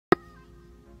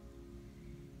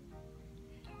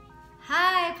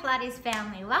Hi Pilates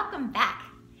family, welcome back.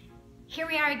 Here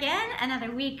we are again, another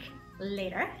week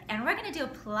later, and we're gonna do a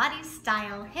Pilates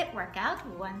style HIIT workout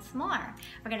once more.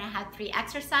 We're gonna have 3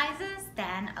 exercises,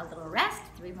 then a little rest,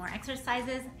 3 more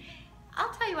exercises.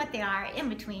 I'll tell you what they are in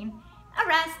between, a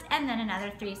rest, and then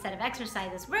another 3 set of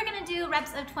exercises. We're gonna do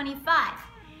reps of 25.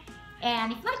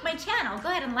 And if you like my channel, go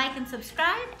ahead and like and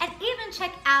subscribe, and even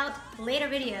check out later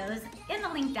videos in the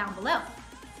link down below.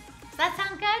 Does that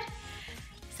sound good?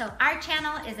 So our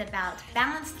channel is about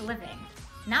balanced living,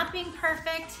 not being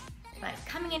perfect, but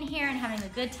coming in here and having a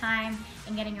good time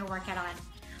and getting your workout on.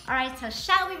 All right, so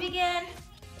shall we begin?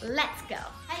 Let's go.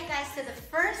 Hi you guys, so the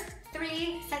first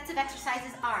 3 sets of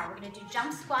exercises are, we're gonna do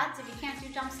jump squats. If you can't do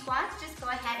jump squats, just go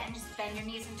ahead and just bend your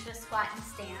knees into a squat and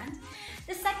stand.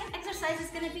 The second exercise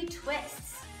is gonna be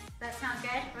twists. Does that sound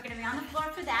good? We're gonna be on the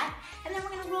floor for that. And then we're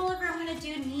gonna roll over and we're gonna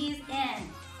do knees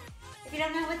in. If you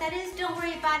don't know what that is, don't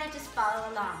worry about it, just follow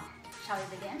along. Shall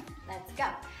we begin? Let's go.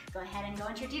 Go ahead and go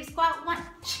into your deep squat. 1,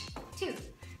 2,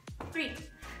 3,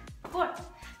 4,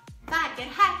 5, get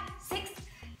high. 6,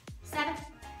 7,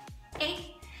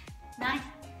 8, 9,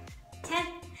 10,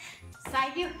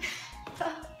 side view.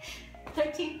 12,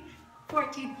 13,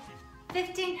 14,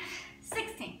 15,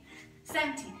 16,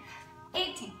 17,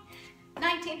 18,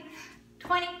 19,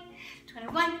 20,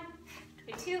 21,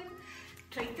 22,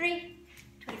 23,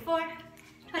 24,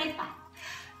 25.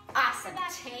 Awesome.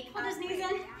 Take those knees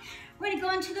in. We're gonna go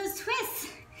into those twists.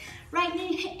 Right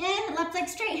knee in, left leg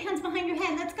straight, hands behind your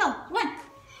head. Let's go. 1,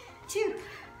 2,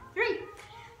 3,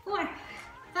 4,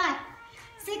 5,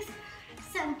 6,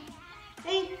 7,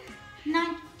 8,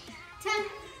 9, 10,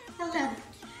 11,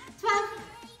 12,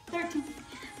 13,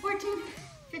 14,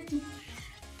 15,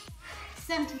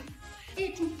 17,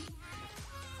 18,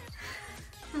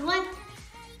 1,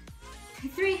 2,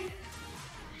 3,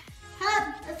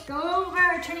 up. Let's go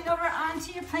over, turning over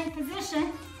onto your plank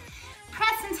position.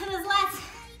 Press into those lats.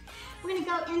 We're gonna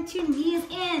go into knees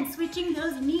in, switching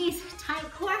those knees,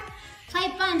 tight core,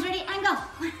 tight buns. Ready, and go.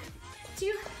 1,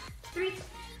 2, 3,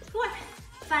 4,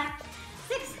 5,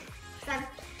 6, 7,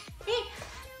 8,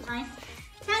 9,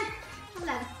 10,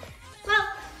 11, 12,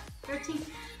 13,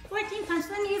 14, punch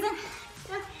the knees in.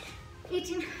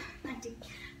 18, 19,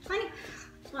 20,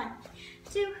 1,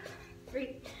 2,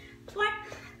 3, 4,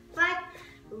 5,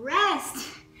 rest,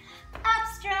 up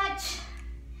stretch,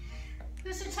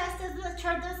 push your chest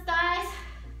toward those thighs,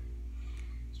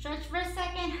 stretch for a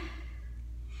second,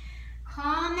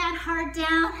 calm that heart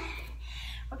down.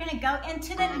 We're gonna go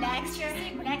into the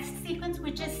next sequence,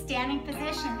 which is standing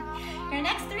position. Your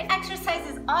next 3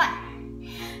 exercises are,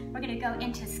 we're gonna go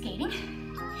into skating,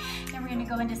 then we're gonna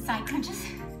go into side crunches,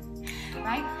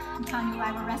 right? I'm telling you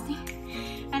why we're resting.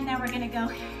 And then we're gonna go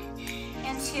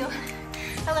into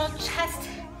a little chest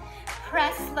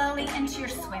press slowly into your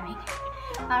swimming.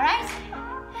 All right?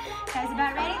 Guys,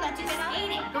 about ready? Let's do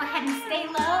skating. Go ahead and stay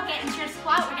low, get into your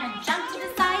squat. We're gonna jump to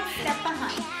the side, step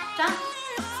behind. Jump,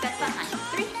 step behind.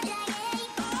 3,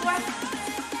 4,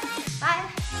 5,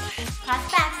 pass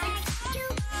back. 6,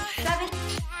 7,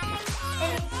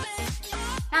 8,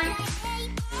 9,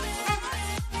 10,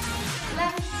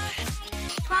 11,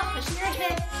 12, pushing your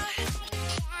hip.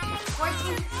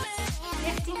 14,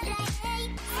 15,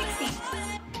 16,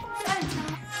 17,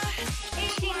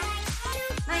 18,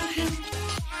 19,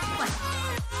 20,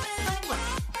 21,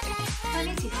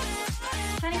 22,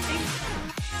 23,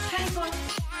 24,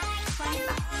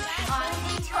 25. On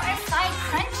into our side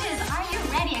crunches. Are you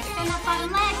ready? Extend that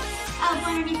bottom leg, elbow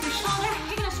underneath your shoulder.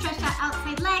 You're gonna stretch that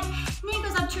outside leg. Knee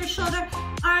goes up to your shoulder,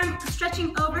 arm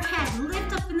stretching overhead.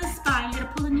 Lift up in the spine. You're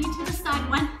gonna pull the knee to the side.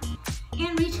 1,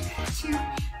 and reach 2,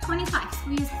 25.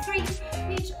 Squeeze 3,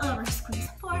 reach over, squeeze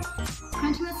 4,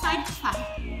 crunching the side. 5,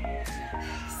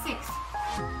 6,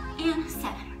 and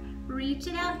 7. Reach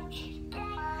it out. 8,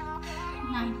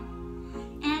 9,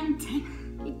 and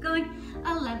 10. Keep going.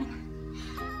 11,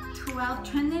 12.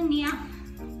 Turn the knee out.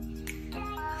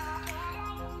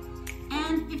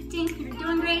 And 15. You're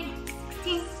doing great.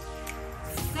 16,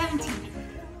 17,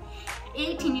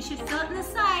 18. You should feel it in the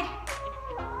side.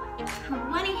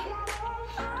 20,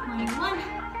 21,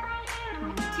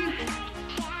 22,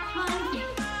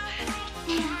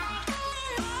 23,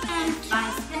 and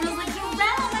 5. Spin those legs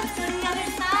around. Let's go to the other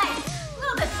side. A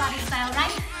little bit body style,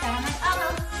 right? Down on that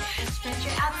elbow. Stretch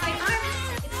your outside arm.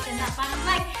 Extend that bottom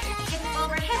leg. Hip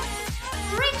over hip.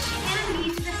 Reach and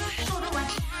knee to the shoulder. 1.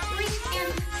 Reach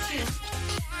and 2,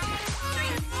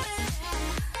 3,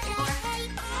 4.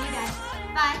 You got it.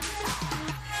 5,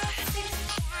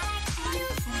 6,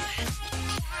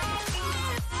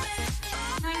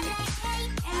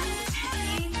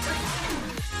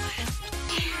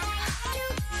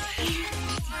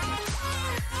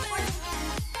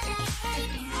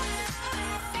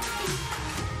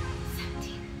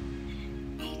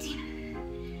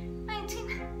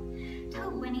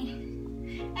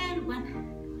 and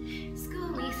 1,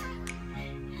 squeeze,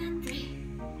 and 3,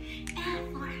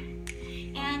 and 4,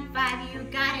 and 5. You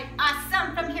got it.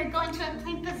 Awesome. From here, go into a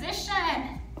plank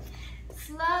position.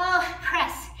 Slow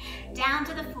press down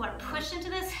to the floor. Push into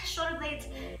this shoulder blades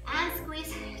and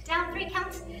squeeze. Down 3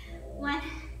 counts. 1,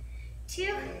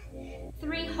 2,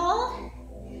 3. Hold.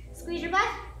 Squeeze your butt.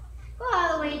 Go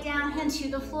all the way down into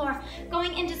the floor.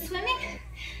 Going into swimming.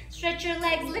 Stretch your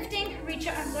legs, lifting. Reach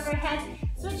your arms overhead.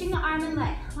 Switching the arm and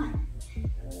leg. 1,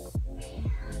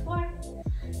 4,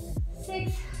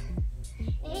 6,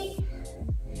 8,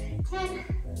 10,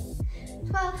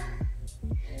 12,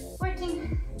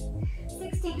 14,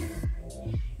 16,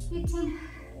 18,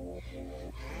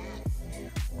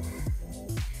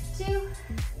 2,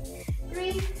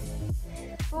 3,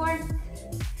 4,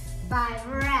 5.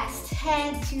 Rest.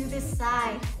 Head to the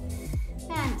side.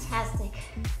 Fantastic.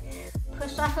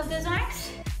 Push off of those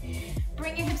arms.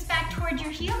 Bring your hips back towards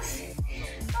your heels.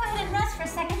 Go ahead and rest for a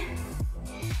second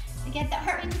to get that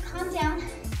heart rate to calm down.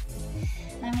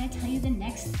 And I'm going to tell you the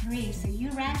next 3. So you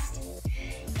rest.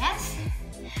 Yes.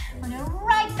 We're going to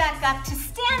right back up to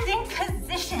standing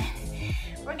position.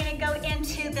 We're going to go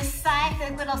into the side,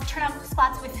 the little turn-up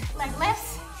squats with leg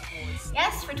lifts.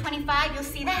 Yes, for 25, you'll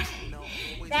see that.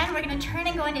 Then we're going to turn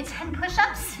and go into 10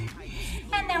 push-ups.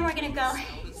 And then we're going to go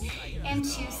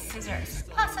into scissors,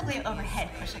 possibly overhead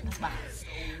push-up as well.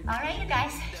 All right, you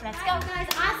guys, let's go. Guys,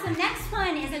 awesome. Next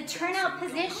one is a turnout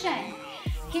position.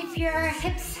 Keep your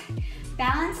hips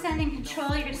balanced and in control.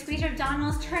 You're going to squeeze your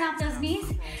abdominals, turn out those knees.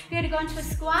 You're going to go into a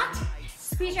squat.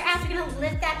 Squeeze your abs. You're going to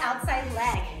lift that outside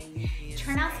leg.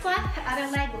 Turn out squat, other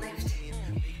leg lift.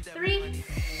 3,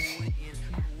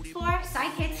 4,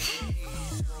 side kicks.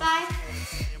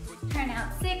 5, turn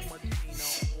out 6,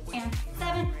 and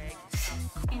 7,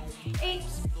 and 8,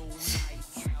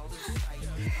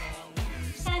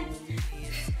 10,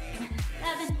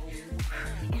 11,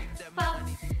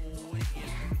 12,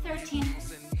 13,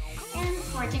 and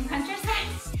 14. Crunch your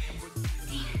sides.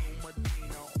 16.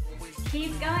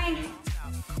 Keep going.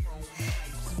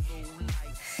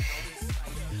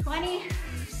 20.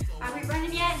 Are we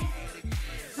running yet?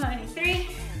 23,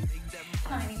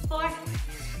 24,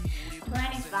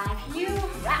 25. You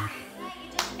rock.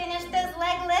 You just finished those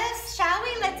leg lifts, shall we?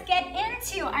 Let's get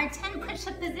into our 10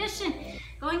 push-up position.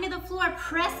 Going to the floor,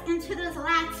 press into those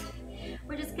lats.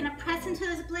 We're just gonna press into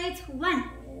those blades. 1,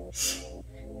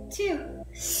 2,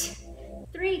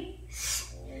 3,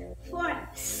 4,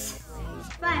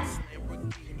 5,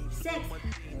 6,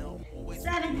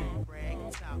 7,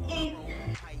 8,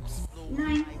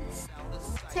 9,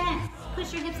 10.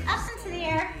 Push your hips up into the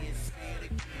air.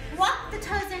 Walk the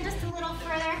toes in just a little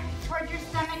further toward your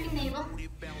stomach and navel.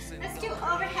 Let's do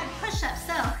overhead push-ups.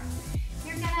 So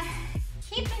you're gonna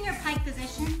keep in your pike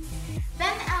position.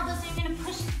 Bend the elbows and you're gonna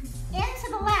push into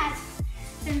the lats.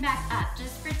 Then back up,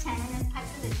 just for 10 in this pike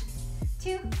position.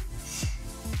 2,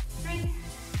 3,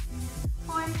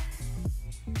 4,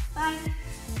 5,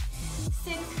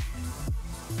 6,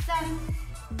 7,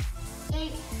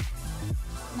 8,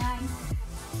 9,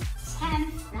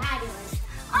 10. Fabulous.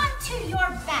 Onto your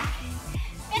back.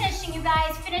 Finishing, you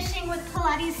guys. Finishing with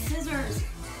Pilates scissors.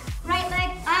 Right leg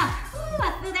up. Ooh,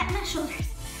 I feel that in my shoulders.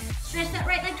 Stretch that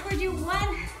right leg towards you.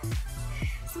 1.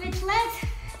 Switch legs.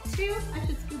 2. I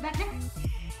should scoot back there.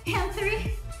 And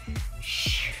 3.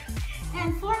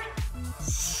 And 4.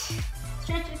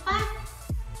 Stretch it. 5.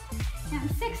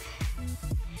 And 6.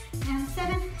 And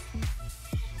 7.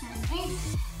 And 8.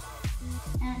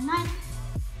 And 9.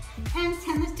 And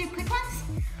 10. Let's do quick ones.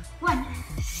 1,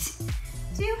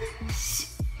 2,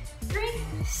 3,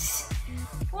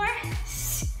 4,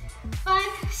 5,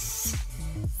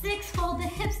 6. Hold the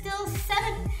hips still.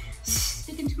 7.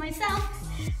 Speaking to myself.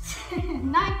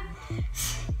 9,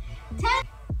 10.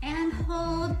 And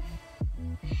hold.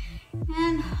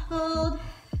 And hold.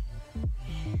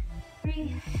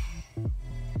 3.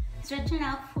 Stretch it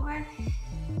out. 4.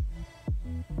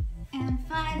 And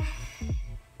 5.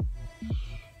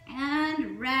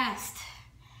 And rest.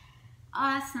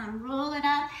 Awesome. Roll it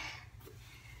up.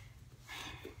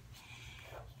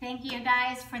 Thank you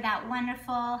guys for that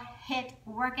wonderful HIIT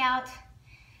workout.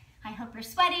 I hope you're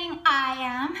sweating. I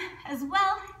am as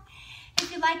well. If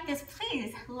you like this,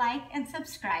 please like and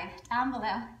subscribe down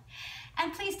below.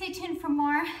 And please stay tuned for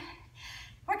more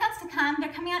workouts to come.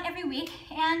 They're coming out every week.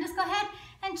 And just go ahead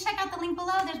and check out the link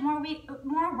below. There's more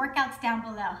workouts down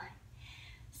below.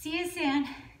 See you soon.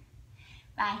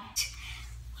 Bye.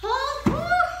 Hold.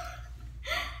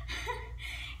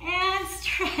 And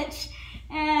stretch.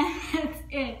 And that's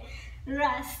it.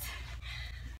 Rest.